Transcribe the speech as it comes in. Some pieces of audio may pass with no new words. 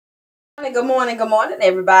Good morning,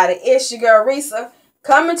 everybody. It's your girl Risa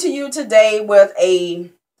coming to you today with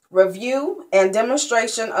a review and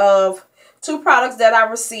demonstration of two products that I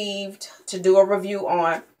received to do a review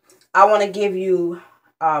on. I want to give you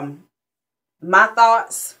my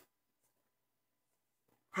thoughts,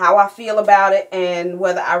 how I feel about it, and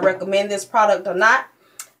whether I recommend this product or not.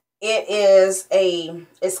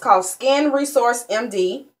 It's called Skin Resource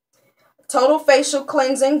MD Total Facial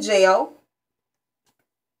Cleansing Gel.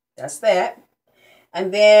 That's that.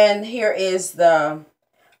 And then here is the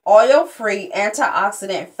oil-free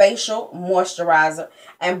antioxidant facial moisturizer,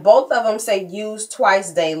 and both of them say use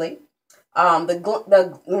twice daily. The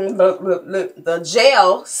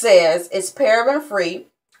gel says it's paraben-free,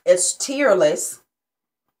 it's tearless,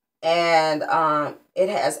 and it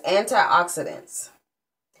has antioxidants.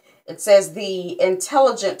 It says the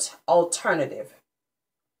intelligent alternative.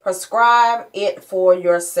 Prescribe it for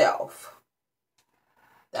yourself.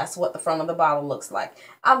 That's what the front of the bottle looks like.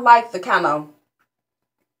 I like the kind of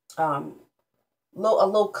a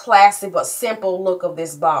little classy but simple look of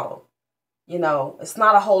this bottle. You know, it's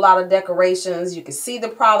not a whole lot of decorations. You can see the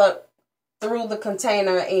product through the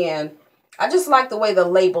container, and I just like the way the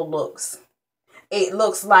label looks. It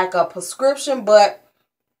looks like a prescription, but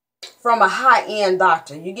from a high-end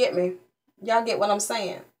doctor. You get me? Y'all get what I'm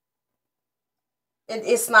saying?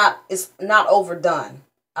 It's not overdone.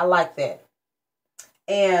 I like that.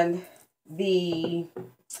 And the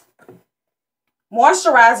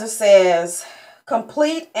moisturizer says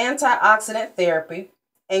complete antioxidant therapy,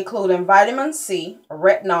 including vitamin C,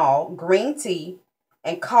 retinol, green tea,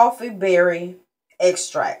 and coffee berry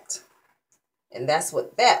extract. And that's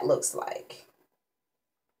what that looks like.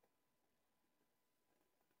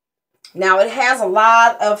 Now, it has a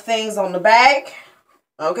lot of things on the back,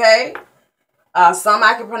 okay? Some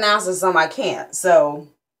I can pronounce and some I can't. So,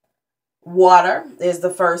 water is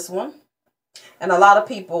the first one. And a lot of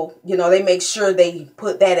people, you know, they make sure they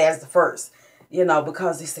put that as the first, you know,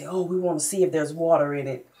 because they say, oh, we want to see if there's water in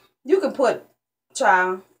it. You can put,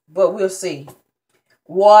 child, but we'll see.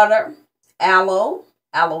 Water, aloe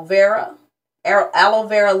vera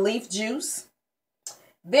leaf juice.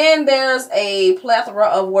 Then there's a plethora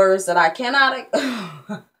of words that I cannot,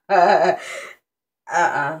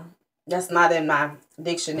 that's not in my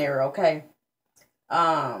dictionary, okay?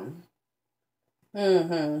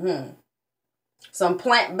 Some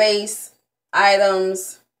plant-based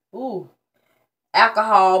items. Ooh.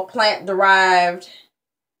 Alcohol, plant-derived.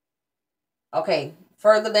 Okay,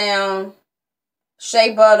 further down.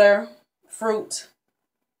 Shea butter, fruit,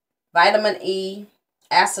 vitamin E,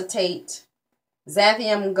 acetate,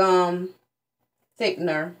 xanthan gum,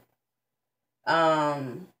 thickener,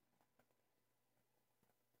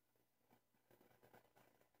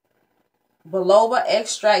 biloba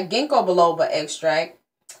extract, ginkgo biloba extract,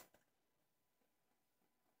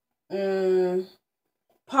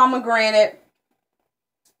 pomegranate,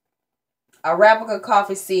 Arabica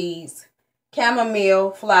coffee seeds,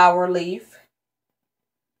 chamomile flower leaf,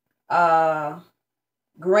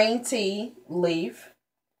 green tea leaf,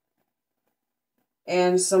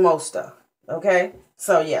 and some more stuff. Okay,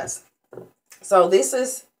 so yes, so this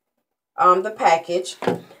is the package.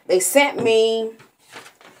 They sent me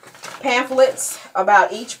pamphlets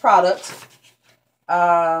about each product.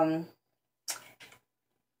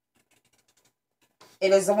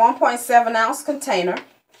 It is a 1.7 ounce container.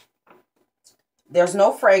 There's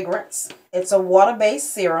no fragrance. It's a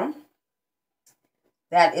water-based serum.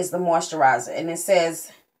 That is the moisturizer. And it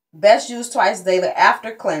says, best used twice daily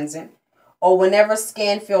after cleansing or whenever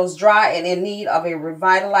skin feels dry and in need of a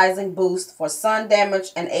revitalizing boost for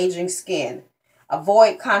sun-damaged and aging skin.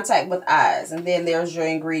 Avoid contact with eyes. And then there's your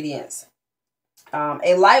ingredients.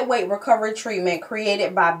 A lightweight recovery treatment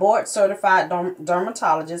created by board-certified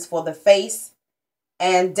dermatologists for the face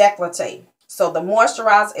and décolleté. So the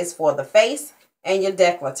moisturizer is for the face and your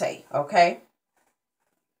décolleté, okay?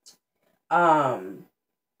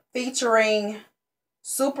 Featuring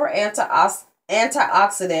super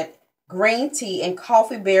antioxidant green tea and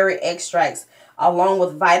coffee berry extracts, along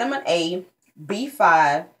with vitamin A,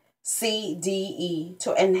 B5, C, D, E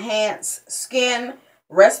to enhance skin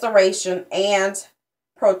restoration and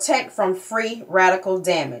protect from free radical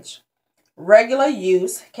damage. Regular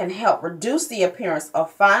use can help reduce the appearance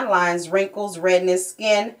of fine lines, wrinkles, redness,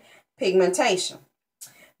 skin pigmentation.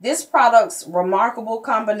 This product's remarkable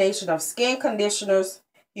combination of skin conditioners,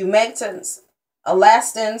 humectants,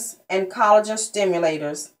 elastins, and collagen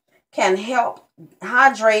stimulators can help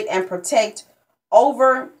hydrate and protect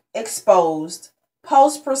overexposed,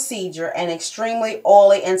 post-procedure, and extremely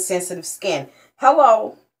oily and sensitive skin.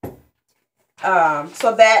 Hello.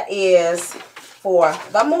 So that is for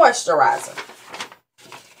the moisturizer.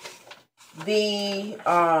 The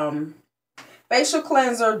facial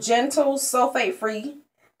cleanser, gentle, sulfate-free,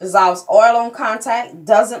 dissolves oil on contact,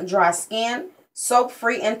 doesn't dry skin,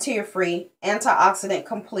 soap-free and tear-free, antioxidant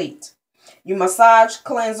complete. You massage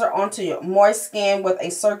cleanser onto your moist skin with a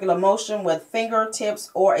circular motion with fingertips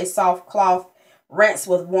or a soft cloth. Rinse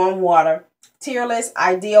with warm water. Tearless,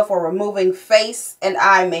 ideal for removing face and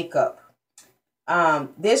eye makeup.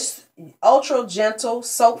 This ultra gentle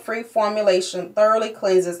soap-free formulation thoroughly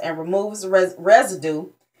cleanses and removes residue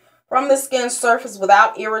from the skin surface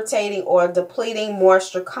without irritating or depleting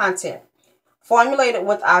moisture content. Formulated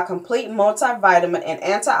with our complete multivitamin and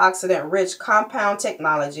antioxidant-rich compound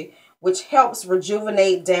technology, which helps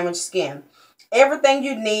rejuvenate damaged skin. Everything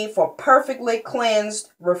you need for perfectly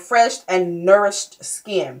cleansed, refreshed, and nourished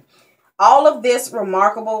skin. All of this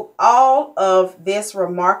remarkable cleanser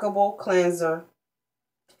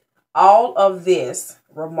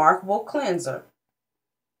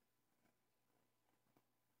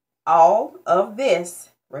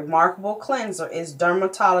is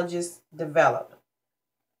dermatologist developed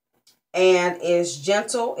and is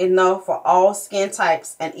gentle enough for all skin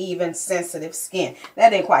types and even sensitive skin.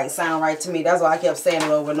 That didn't quite sound right to me. That's why I kept saying it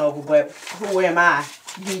over and over. But who am I?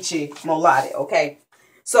 Geechee Mulati. Okay.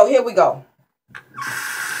 So here we go.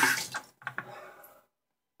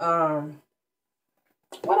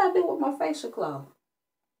 What I do with my facial cloth?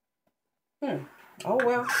 Oh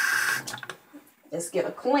well. Let's get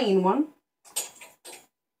a clean one.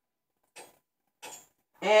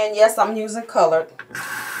 And yes, I'm using colored.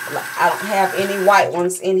 I don't have any white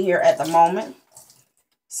ones in here at the moment.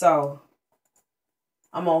 So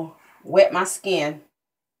I'm going to wet my skin.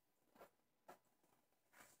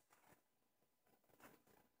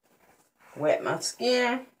 Wet my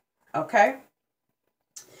skin. Okay.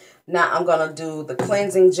 Now I'm going to do the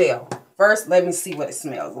cleansing gel. First, let me see what it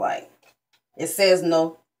smells like. It says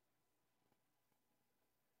no.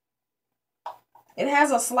 It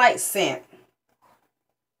has a slight scent.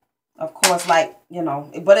 Of course, like, you know,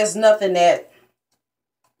 but it's nothing that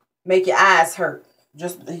make your eyes hurt.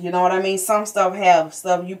 Just, you know what I mean? Some stuff have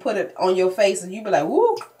stuff, you put it on your face and you be like,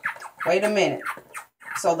 whoo, wait a minute.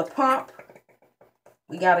 So the pump,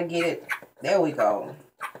 we got to get it. There we go.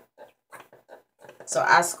 So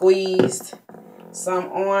I squeezed some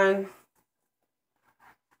on.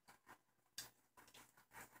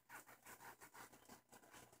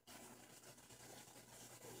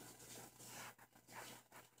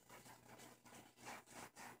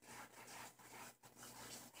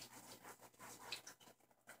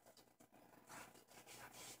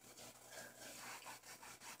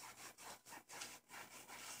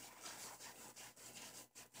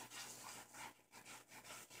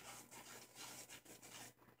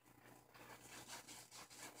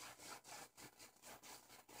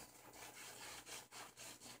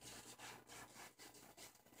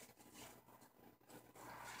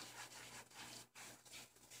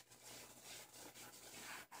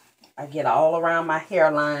 I get all around my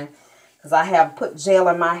hairline because I have put gel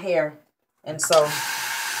in my hair. And so,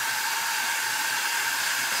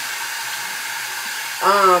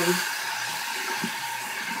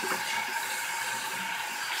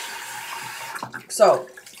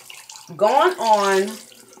 going on,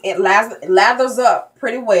 it lathers up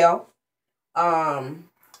pretty well.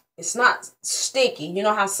 It's not sticky. You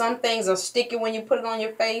know how some things are sticky when you put it on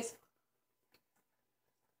your face?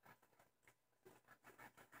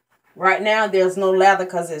 Right now, there's no lather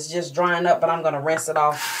because it's just drying up, but I'm going to rinse it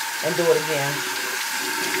off and do it again.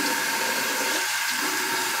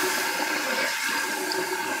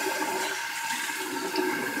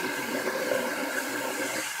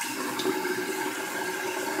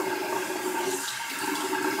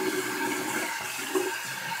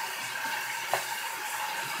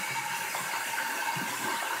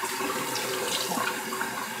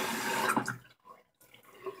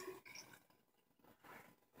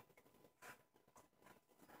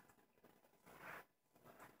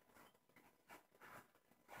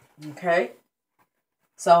 Okay,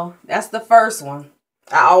 so that's the first one.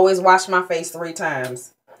 I always wash my face 3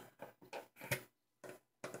 times.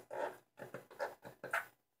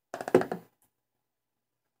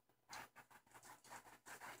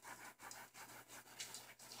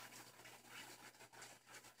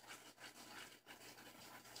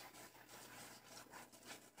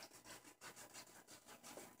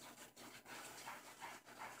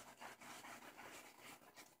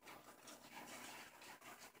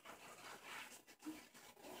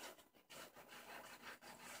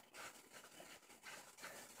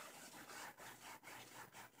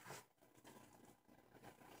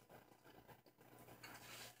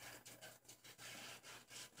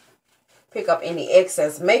 pick up any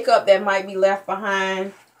excess makeup that might be left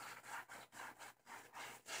behind.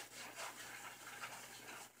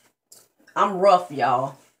 I'm rough,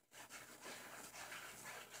 y'all.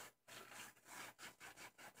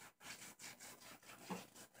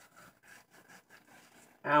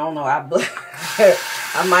 I don't know. I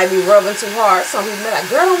might be rubbing too hard. Some people be like,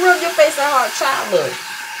 girl, don't rub your face that hard. Child, look.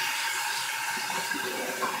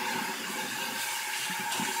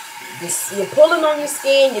 You're pulling on your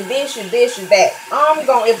skin, you this, you that.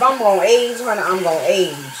 If I'm gonna age, honey, I'm gonna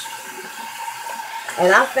age.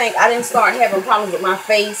 And I think I didn't start having problems with my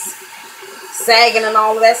face sagging and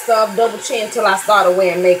all of that stuff, double chin, until I started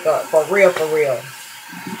wearing makeup. For real, for real.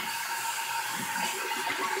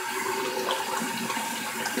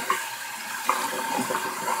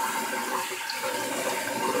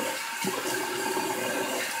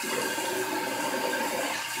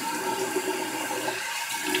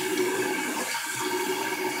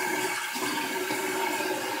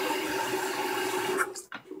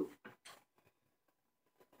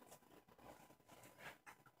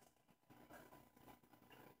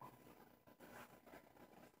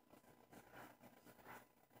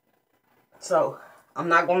 So, I'm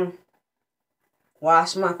not going to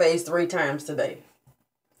wash my face 3 times today.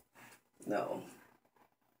 No.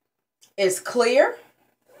 It's clear.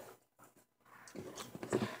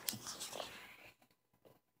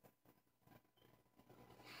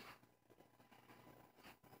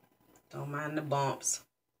 Don't mind the bumps.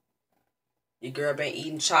 Your girl been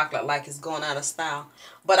eating chocolate like it's going out of style.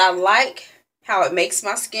 But I like how it makes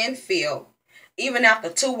my skin feel. Even after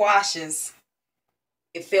 2 washes,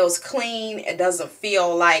 it feels clean. It doesn't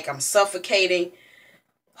feel like I'm suffocating.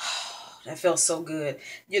 That feels so good.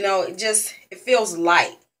 You know, it feels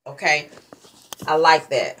light. Okay. I like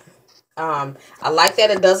that. I like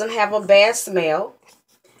that it doesn't have a bad smell.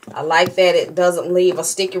 I like that it doesn't leave a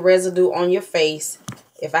sticky residue on your face.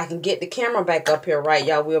 If I can get the camera back up here right,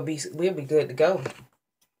 y'all, we'll be good to go.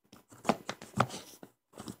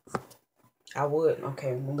 I would.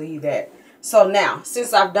 Okay, we'll leave that. So now,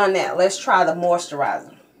 since I've done that, let's try the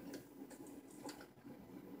moisturizer.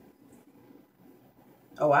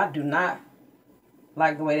 Oh, I do not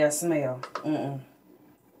like the way that smells.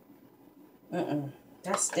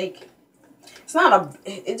 That's sticky. It's not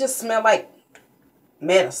it just smells like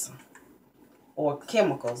medicine or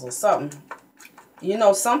chemicals or something. You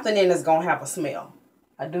know, something in it's going to have a smell.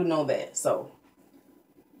 I do know that, so.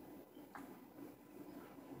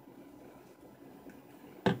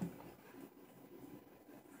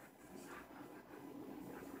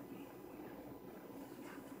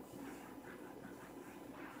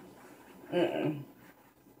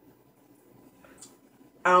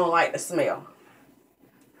 I don't like the smell.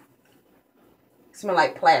 It smells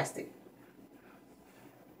like plastic.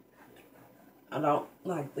 I don't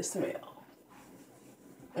like the smell.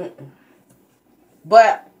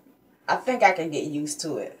 But I think I can get used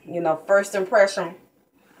to it. You know, first impression,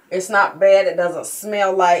 it's not bad. It doesn't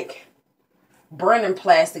smell like burning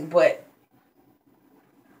plastic, but,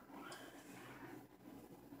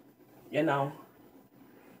 you know.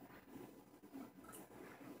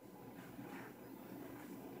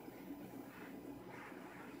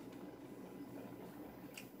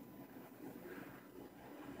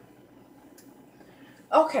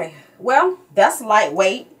 Okay, well, that's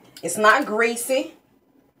lightweight. It's not greasy.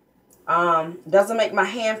 Doesn't make my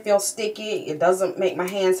hand feel sticky. It doesn't make my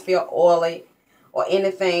hands feel oily or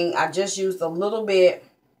anything. I just used a little bit.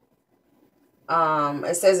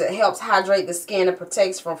 It says it helps hydrate the skin and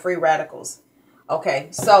protects from free radicals. Okay,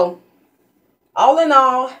 so all in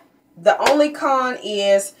all, the only con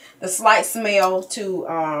is the slight smell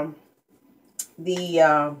to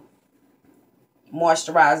the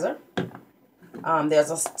moisturizer. There's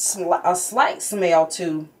a slight smell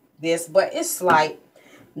to this, but it's slight.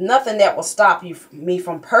 Nothing that will stop me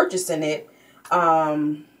from purchasing it.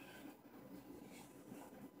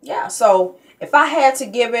 Yeah, so if I had to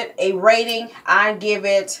give it a rating, I'd give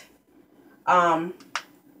it, I'll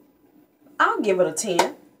give it a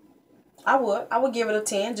 10. I would give it a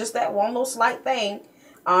 10. Just that one little slight thing.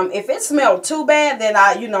 If it smelled too bad, then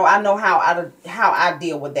I know how I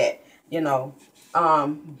deal with that,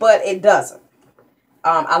 but it doesn't.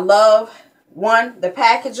 I love, the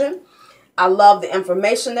packaging. I love the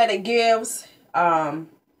information that it gives. And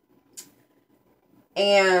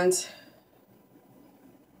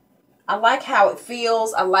I like how it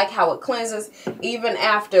feels. I like how it cleanses. Even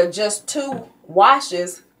after just 2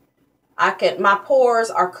 washes, my pores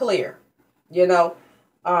are clear. They're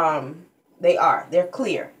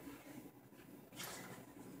clear.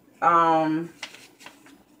 Let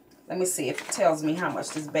me see if it tells me how much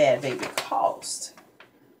this Bad Baby cost.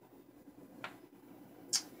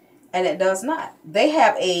 and it does not. They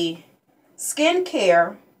have a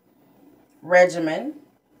skincare regimen.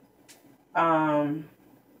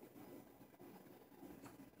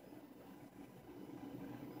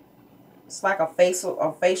 It's like a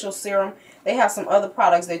facial serum. They have some other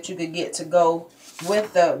products that you could get to go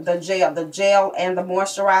with the gel and the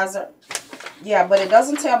moisturizer. Yeah, but it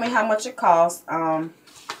doesn't tell me how much it costs.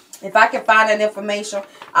 If I can find that information,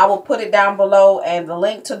 I will put it down below, and the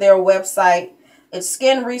link to their website. It's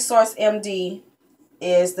Skin Resource MD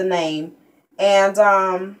is the name.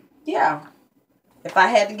 And yeah, if I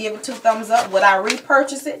had to give it 2 thumbs up, would I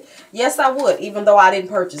repurchase it? Yes, I would. Even though I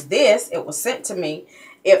didn't purchase this, it was sent to me.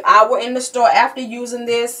 If I were in the store after using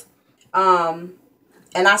this, and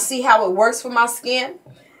I see how it works for my skin,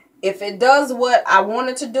 if it does what I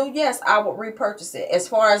wanted to do, yes, I would repurchase it. As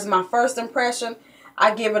far as my first impression,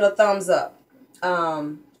 I give it a thumbs up.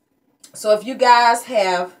 So if you guys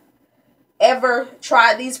have ever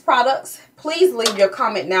tried these products, please leave your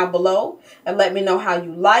comment down below and let me know how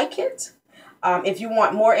you like it. If you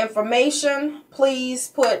want more information, please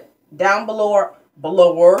put down below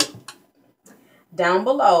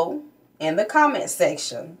in the comment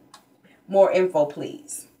section. More info,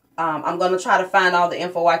 please. I'm going to try to find all the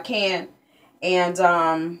info I can, and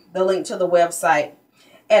the link to the website.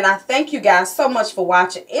 And I thank you guys so much for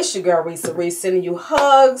watching. It's your girl, Risa Reese, sending you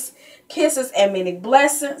hugs, kisses, and many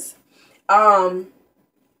blessings. Yeah.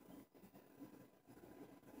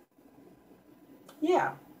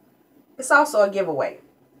 It's also a giveaway.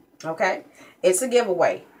 Okay? It's a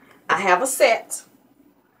giveaway. I have a set.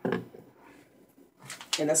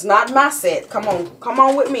 And it's not my set. Come on. Come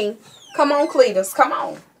on with me. Come on, Cletus. Come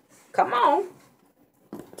on. Come on.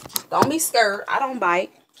 Don't be scared. I don't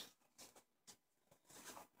bite.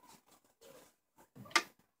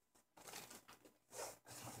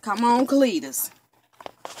 Come on, Cletus.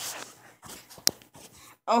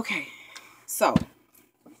 Okay. So,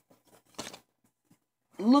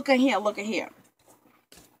 look at here. Look at here.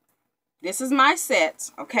 This is my set,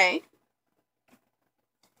 okay?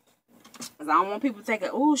 Because I don't want people thinking,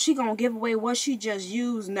 oh, she going to give away what she just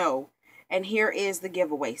used. No. And here is the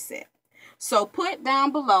giveaway set. So put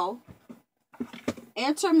down below,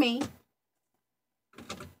 enter me,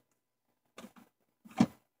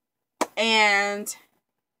 and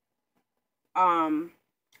I'm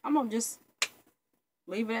going to just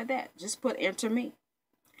leave it at that. Just put enter me.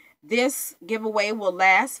 This giveaway will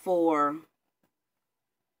last for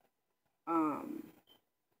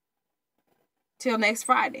till next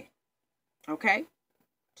Friday. Okay?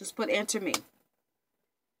 Just put enter me.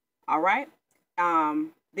 All right?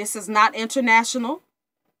 This is not international.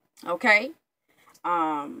 Okay?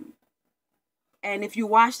 And if you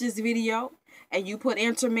watch this video and you put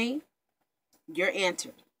enter me, you're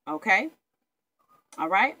entered. Okay? All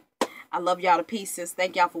right? I love y'all to pieces.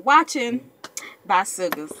 Thank y'all for watching. Bye,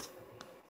 Sugars.